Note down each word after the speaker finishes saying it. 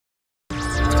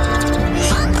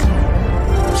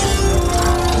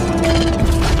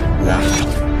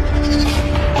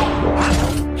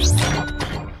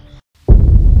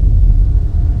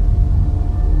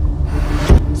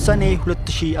ሰኔ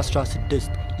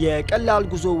 2016 የቀላል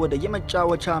ጉዞ ወደ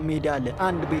የመጫወቻ ሜዳ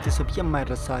ለአንድ ቤተሰብ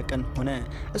የማይረሳ ቀን ሆነ።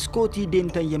 ስኮቲ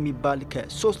ዴንተን የሚባል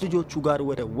ከ3 ልጆቹ ጋር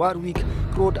ወደ ዋርዊክ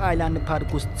ሮድ አይላንድ ፓርክ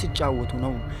ውስጥ ሲጫወቱ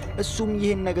ነው። እሱም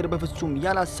ይህን ነገር በፍጹም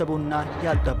ያላሰበውና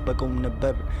ያልጠበቀው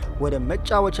ነበር። ወደ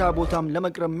መጫወቻ ቦታም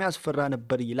ለመቅረብ የሚያስፈራ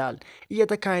ነበር ይላል።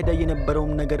 እየተካሄደ የነበረው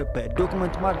ነገር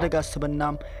በዶክመንት ማድረግ አስበና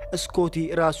ስኮቲ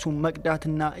ራሱን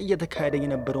መቅዳትና እየተካሄደ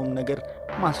የነበረው ነገር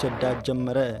ማስረዳት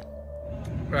ጀመረ።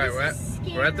 Right,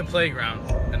 we're at the playground,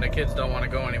 and the kids don't want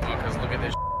to go anymore because look at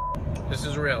this. This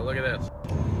is real. Look at this.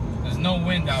 There's no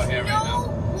wind out here right now.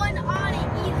 No one on it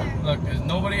either. Look, there's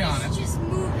nobody on it. It's just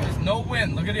moving. There's no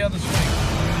wind. Look at the other swing.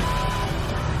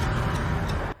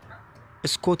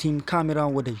 ስኮቲም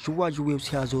ካሜራውን ወደ ዥዋዥዌው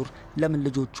ሲያዞር ለምን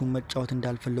ልጆቹን መጫወት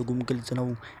እንዳልፈለጉም ግልጽ ነው።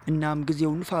 እናም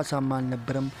ጊዜው ንፋሳማ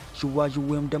አልነበረም።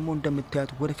 ዥዋዥዌውም ደግሞ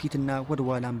እንደምታዩት ወደፊትና ወደ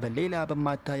ኋላም በሌላ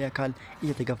በማታይ አካል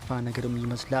እየተገፋ ነገርም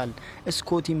ይመስላል።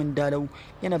 ስኮቲም እንዳለው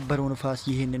የነበረው ንፋስ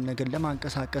ይህንን ነገር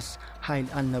ለማንቀሳቀስ ኃይል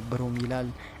አልነበረውም ይላል።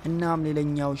 እናም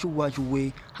ሌላኛው ዥዋዥዌ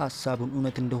ሐሳቡን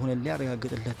እውነት እንደሆነ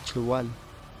ሊያረጋግጥለት ችሏል።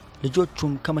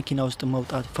 ልጆቹም ከመኪና ውስጥ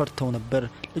መውጣት ፈርተው ነበር።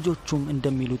 ልጆቹም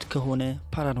እንደሚሉት ከሆነ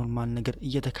ፓራኖርማል ነገር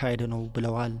እየተካሄደ ነው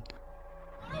ብለዋል።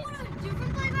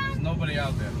 Nobody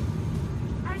out there.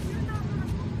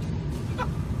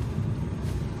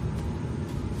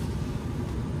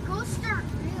 Go start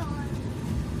real.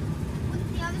 With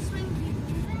the other swing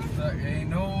people. Look, ain't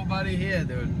nobody here,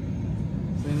 dude.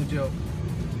 It's a joke.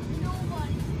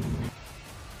 Nobody.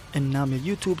 እናም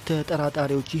የዩቲዩብ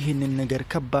ተጠራጣሪዎች ይህንን ነገር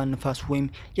ከባድ ንፋስ ወይም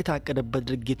የታቀደበት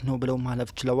ድርጊት ነው ብለው ማለፍ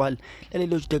ችለዋል።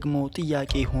 ለሌሎች ደግሞ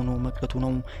ጥያቄ ሆኖ መቅረቱ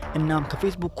ነው። እናም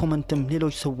ከፌስቡክ ኮሜንትም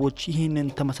ሌሎች ሰዎች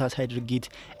ይህንን ተመሳሳይ ድርጊት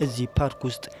እዚህ ፓርክ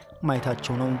ውስጥ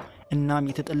ማየታቸው ነው።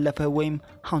 እናም የተጠለፈ ወይም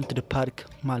ሃውንትድ ፓርክ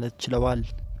ማለት ችለዋል።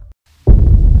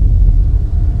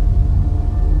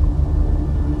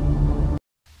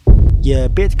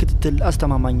 የቤት ክትትል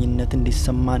አስተማማኝነት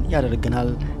እንዲሰማን ያደርገናል።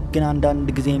 ግን አንዳንድ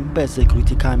ጊዜም በሴኩሪቲ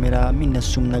ካሜራ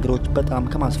የሚነሱም ነገሮች በጣም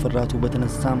ከማስፈራቱ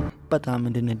በተነሳም በጣም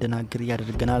እንድንደናገር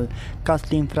ያደርገናል።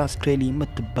 ካትሊን ፍራስክሬሊ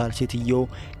የምትባል ሴትዮ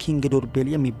ኪንግ ዶርቤል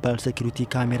የሚባል ሴኩሪቲ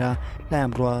ካሜራ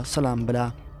ለአምሯ ሰላም ብላ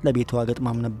ለቤቷ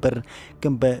ገጥማም ነበር።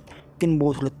 ግን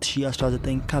በግንቦት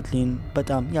 2019 ካትሊን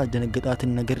በጣም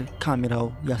ያስደነገጣትን ነገር ካሜራው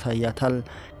ያሳያታል።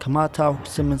 ከማታው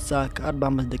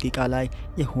 8:45 ደቂቃ ላይ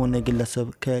የሆነ ግለሰብ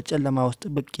ከጨለማ ውስጥ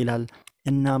ብቅ ይላል።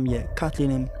 እናም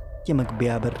የካትሊንን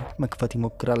የመግቢያ በር መክፈት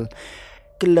ይሞክራል።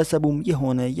 ግለሰቡም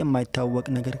የሆነ የማይታወቅ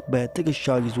ነገር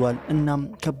በትግሻው ይዟል። እናም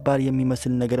ከባድ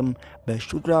የሚመስል ነገርም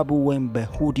በሹራቡ ወይም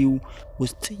በሁዲው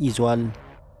ውስጥ ይዟል።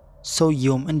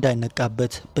 ሰውየውም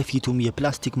እንዳይነቃበት በፊቱም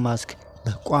የፕላስቲክ ማስክ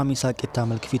በቋሚ ሳቄታ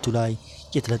መልክ ፊቱ ላይ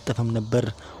የተለጠፈም ነበር።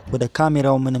 ወደ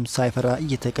ካሜራው ምንም ሳይፈራ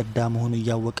እየተቀዳ መሆኑ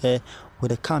ያወቀ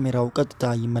ወደ ካሜራው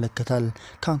ቀጥታ ይመለከታል።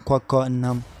 ካንኳኳ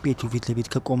እናም ቤቱ ፊት ለፊት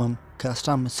ከቆመም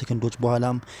ከ15 ሰከንዶች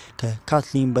በኋላም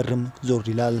ከካትሊን በርም ዞር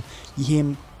ይላል። ይሄም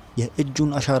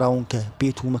የእጁን አሻራውን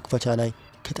ከቤቱ መክፈቻ ላይ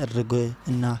ከጠረገ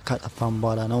እና ካጠፋም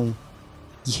በኋላ ነው።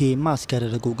 ይሄ ማስክ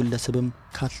ያደረገው ግለሰብም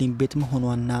ካትሊን ቤት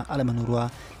መሆኗና አለመኖሯ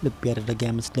ልብ ያደረገ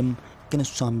አይመስልም። ግን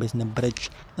እሷም ቤት ነበረች።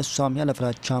 እሷም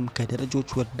ያለፍራቻም ከደረጃዎች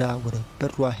ወርዳ ወደ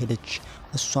በሯ ሄደች።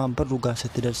 እሷም በሩ ጋር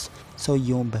ስትደርስ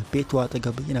ሰውየው በቤቷ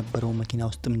አጠገብ የነበረው መኪና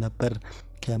ውስጥም ነበር።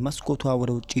 ከመስኮቷ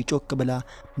ወደ ውጪ ጮክ ብላ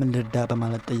ምን ልርዳ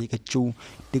በማለት ጠየቀችው።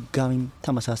 ድጋሚም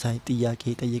ተመሳሳይ ጥያቄ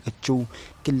ጠየቀችው።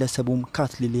 ግለሰቡም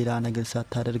ካትሊን ሌላ ነገር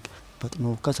ሳታደርግ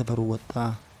ፈጥኖ ከሰፈሩ ወጣ።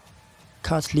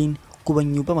 ካትሊን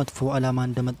ጉበኙ በመጥፎ ዓላማ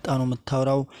እንደመጣ ነው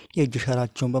የምታወራው። የእጅ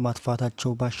ሸራቸውን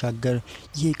በማጥፋታቸው ባሻገር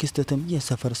ይህ ክስተትም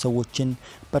የሰፈር ሰዎችን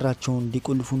በራቸውን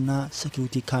እንዲቆልፉና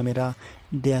ሴኩሪቲ ካሜራ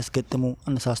እንዲያስገጥሙ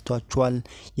አነሳስቷቸዋል።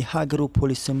 የሀገሩ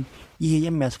ፖሊስም ይህ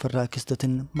የሚያስፈራ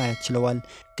ክስተትን ማየት ችለዋል።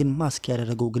 ግን ማስክ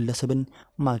ያደረገው ግለሰብን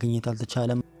ማግኘት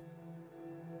አልተቻለም።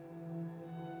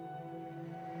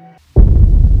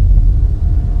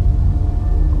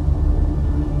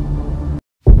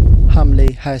 ሐምሌ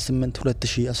 28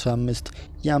 2015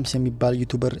 ያምስ የሚባል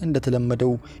ዩቲዩበር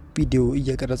እንደተለመደው ቪዲዮ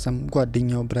እየቀረጸም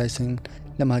ጓደኛው ብራይሰን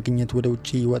ለማግኘት ወደ ውጪ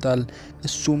ይወጣል።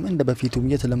 እሱም እንደበፊቱም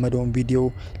የተለመደውን ቪዲዮ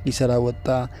ሊሰራ ወጣ።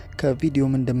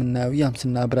 ከቪዲዮም እንደምናየው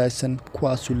ያምስና ብራይሰን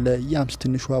ኳሱን ለያምስ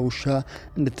ትንሿ ውሻ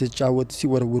እንድትጫወት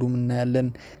ሲወረውሩም እናያለን።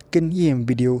 ግን ይህም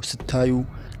ቪዲዮ ስታዩ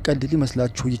ቀልድ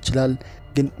ሊመስላችሁ ይችላል።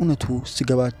 ግን እውነቱ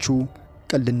ሲገባችሁ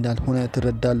ቀልድ እንዳልሆነ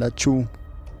ትረዳላችሁ።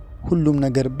 ሁሉም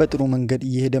ነገር በጥሩ መንገድ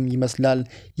እየሄደም ይመስላል።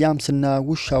 ያምስና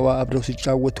ውሻዋ አብረው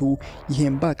ሲጫወቱ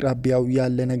ይሄም በአቅራቢያው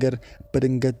ያለ ነገር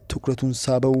በድንገት ትኩረቱን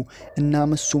ሳበው እና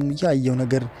እሱም ያየው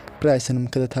ነገር ብራይሰንም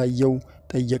ከተታየው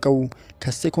ጠየቀው።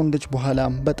 ከሴኮንዶች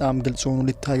በኋላም በጣም ግልጽ ሆኖ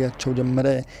ሊታያቸው ጀመረ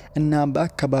እና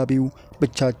በአካባቢው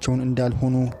ብቻቸውን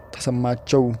እንዳልሆኑ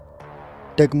ተሰማቸው።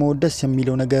 ደግሞ ደስ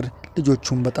የሚለው ነገር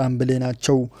ልጆቹም በጣም ብልህ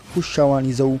ናቸው። ውሻዋን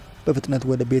ይዘው በፍጥነት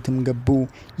ወደ ቤትም ገቡ።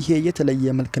 ይሄ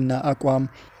የተለየ መልክና አቋም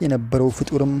የነበረው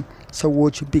ፍጡርም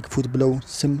ሰዎች ቢግፉት ብለው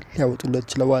ስም ሊያወጡለት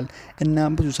ችለዋል እና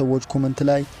ብዙ ሰዎች ኮሜንት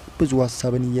ላይ ብዙ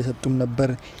ሐሳብን እየሰጡም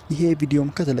ነበር። ይሄ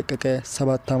ቪዲዮም ከተለቀቀ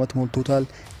 7 ዓመት ሞልቶታል፣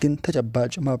 ግን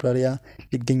ተጨባጭ ማብራሪያ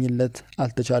ሊገኝለት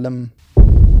አልተቻለም።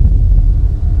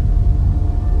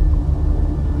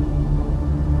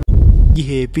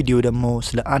 ይሄ ቪዲዮ ደግሞ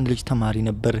ስለ አንድ ልጅ ተማሪ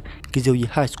ነበር። ጊዜው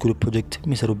የሃይ ስኩል ፕሮጀክት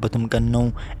የሚሰሩበትም ቀን ነው።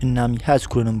 እናም የሃይ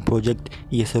ስኩልንም ፕሮጀክት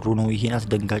እየሰሩ ነው ይሄን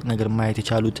አስደንጋጭ ነገር ማየት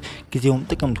የቻሉት። ጊዜውም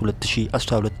ጥቅምት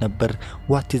 2012 ነበር።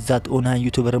 ዋት ኢዝ ዛት ኦና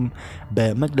ዩቲዩበርም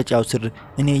በመግለጫው ስር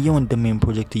እኔ የወንድሜን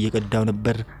ፕሮጀክት እየቀዳው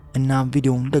ነበር እና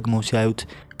ቪዲዮውን ደግሞ ሲያዩት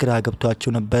ግራ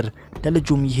ገብቷቸው ነበር።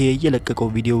 ለልጁም ይሄ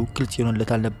የለቀቀው ቪዲዮ ግልጽ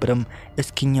ይሆንለት አልነበረም።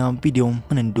 እስኪኛ ቪዲዮ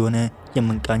ምን እንደሆነ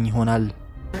የምንቃኝ ይሆናል።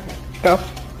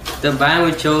 The biome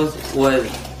we chose was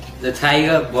the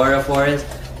taiga border forest,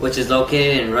 which is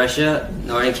located in Russia,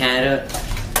 northern Canada,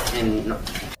 and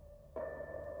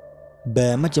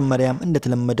በመጀመሪያም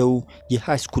እንደተለመደው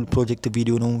የሃይ ስኩል ፕሮጀክት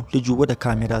ቪዲዮ ነው። ልጁ ወደ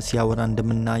ካሜራ ሲያወራ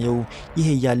እንደምናየው ይሄ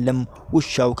ያለም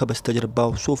ውሻው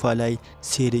ከበስተጀርባው ሶፋ ላይ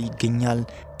ሲሄድ ይገኛል።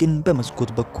 ግን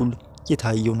በመስኮት በኩል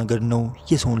የታየው ነገር ነው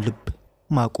የሰውን ልብ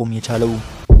ማቆም የቻለው።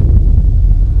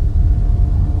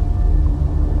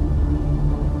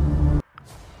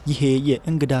 ይሄ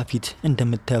የእንግዳ ፊት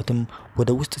እንደምታዩትም ወደ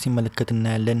ውስጥ ሲመለከትና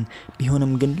ያለን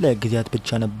ቢሆንም ግን ለጊዜያት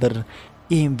ብቻ ነበር።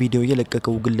 ይሄን ቪዲዮ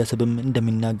የለቀቀው ግለሰብም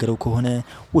እንደሚናገረው ከሆነ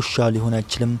ውሻ ሊሆን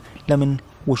አይችልም። ለምን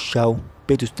ውሻው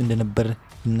ቤት ውስጥ እንደነበር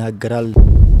ይናገራል።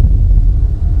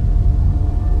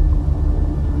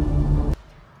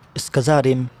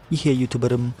 እስከዛሬም ይሄ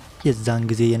ዩቲዩበርም የዛን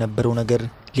ጊዜ የነበረው ነገር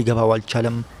ሊገባው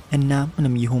አልቻለም እና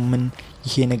ምንም ይሁን ምን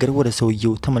ይሄ ነገር ወደ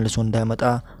ሰውየው ተመልሶ እንዳይመጣ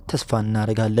ተስፋ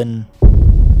እናደርጋለን።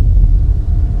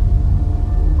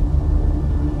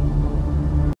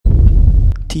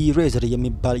 ቲግሬገር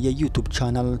የሚባል የዩቲዩብ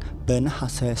ቻናል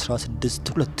በነሐሴ 16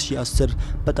 2010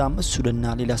 በጣም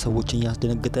እሱልና ሌላ ሰዎችን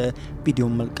ያስደነገጠ ቪዲዮ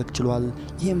መልቀቅ ችሏል።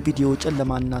 ይሄም ቪዲዮ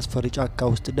ጨለማና አስፈሪ ጫካ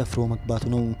ውስጥ ደፍሮ መግባቱ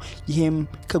ነው። ይሄም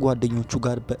ከጓደኞቹ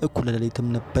ጋር በእኩለ ሌሊትም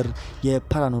ነበር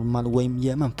የፓራኖርማል ወይም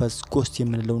የመንፈስ ጎስት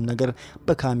የምንለው ነገር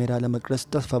በካሜራ ለመቅረጽ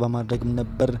ተስፋ በማድረግም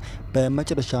ነበር።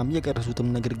 በመጨረሻም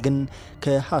የቀረጹትም ነገር ግን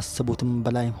ከሐሰቡትም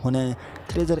በላይ ሆነ።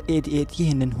 ቲግሬገር 88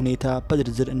 ይህንን ሁኔታ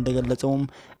በዝርዝር እንደገለጸውም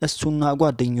እሱና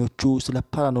ጓደኞቹ ስለ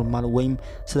ፓራኖርማል ወይም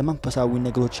ስለ መንፈሳዊ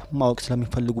ነገሮች ማወቅ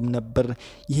ስለሚፈልጉም ነበር።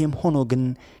 ይሄም ሆኖ ግን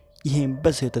ይሄም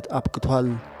በስህተት አብቅቷል።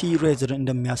 ቲግሬገር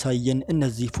እንደሚያሳየን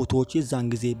እነዚህ ፎቶዎች የዛን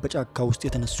ጊዜ በጫካ ውስጥ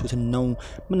የተነሱትን ነው።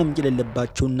 ምንም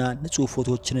የሌለባቸውና ንጹህ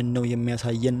ፎቶዎችን ነው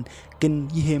የሚያሳየን። ግን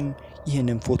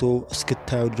ይሄንን ፎቶ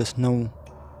እስክታዩ ድረስ ነው።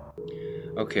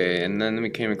 Okay, and then we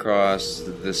came across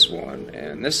this one,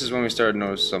 and this is when we started to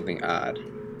notice something odd.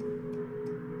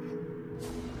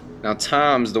 Now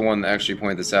Tom's the one that actually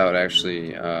pointed this out. Actually,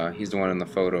 he's the one in the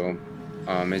photo.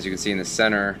 As you can see in the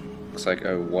center, looks like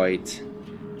a white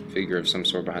figure of some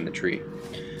sort behind the tree.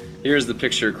 Here's the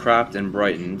picture cropped and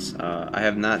brightened. I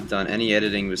have not done any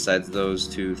editing besides those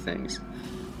two things.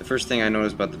 The first thing I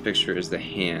noticed about the picture is the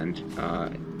hand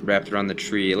wrapped around the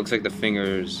tree. It looks like the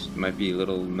fingers might be a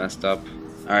little messed up.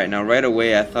 Alright, now right away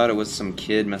I thought it was some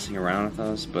kid messing around with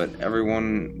us, but everyone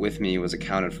with me was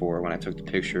accounted for when I took the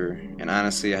picture, and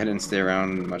honestly I didn't stay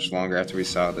around much longer after we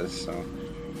saw this, so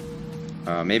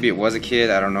maybe it was a kid,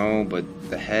 I don't know, but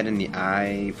the head and the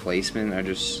eye placement are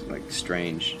just like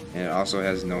strange, and it also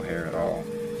has no hair at all.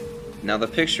 Now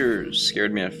the picture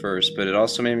scared me at first, but it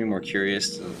also made me more curious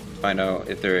to find out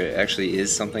if there actually is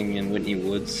something in Whitney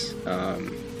Woods.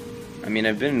 I mean,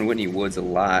 I've been in Whitney Woods a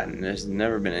lot, and there's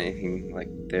never been anything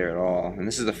like there at all. And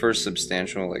this is the first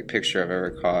substantial like picture I've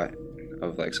ever caught of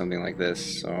like something like this.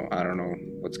 So I don't know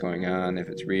what's going on, if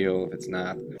it's real, if it's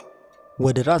not.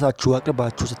 ወደ ራሳችሁ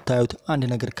አቅርባችሁ ስታዩት አንድ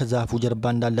ነገር ከዛፉ ጀርባ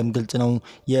እንዳለም ግልጽ ነው።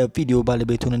 የቪዲዮ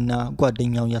ባለቤቱንና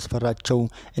ጓደኛውን ያስፈራቸው።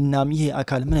 እናም ይሄ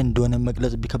አካል ምን እንደሆነ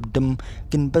መግለጽ ቢከብድም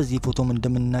ግን በዚህ ፎቶም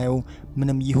እንደምናየው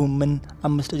ምንም ይሁን ምን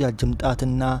 5 ረጃጅም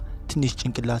ጣትና ትንሽ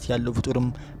ጭንቅላት ያለው ፍጡርም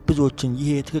ብዙዎችን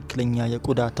ይሄ ትክክለኛ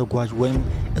የቆዳ ተጓዥ ወይም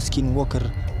ስኪን ዎከር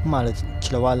ማለት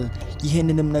ይችላል።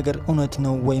 ይሄንንም ነገር እውነት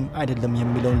ነው ወይም አይደለም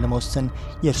የሚለውን ለመወሰን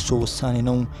የርሶ ውሳኔ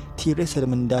ነው።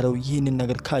 ቲግሬገርም እንዳለው ይሄንን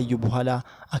ነገር ካዩ በኋላ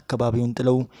አካባቢውን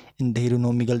ጥለው እንደሄዱ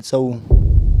ነው የሚገልጸው።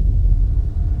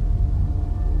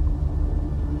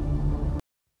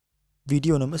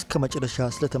 ቪዲዮንም እስከ መጨረሻ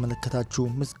ስለተመለከታችሁ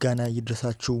ምስጋና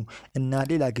ይድረሳችሁ እና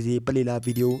ሌላ ጊዜ በሌላ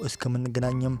ቪዲዮ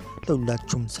እስከምንገናኝም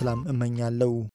ለሁላችሁም ሰላም እመኛለሁ።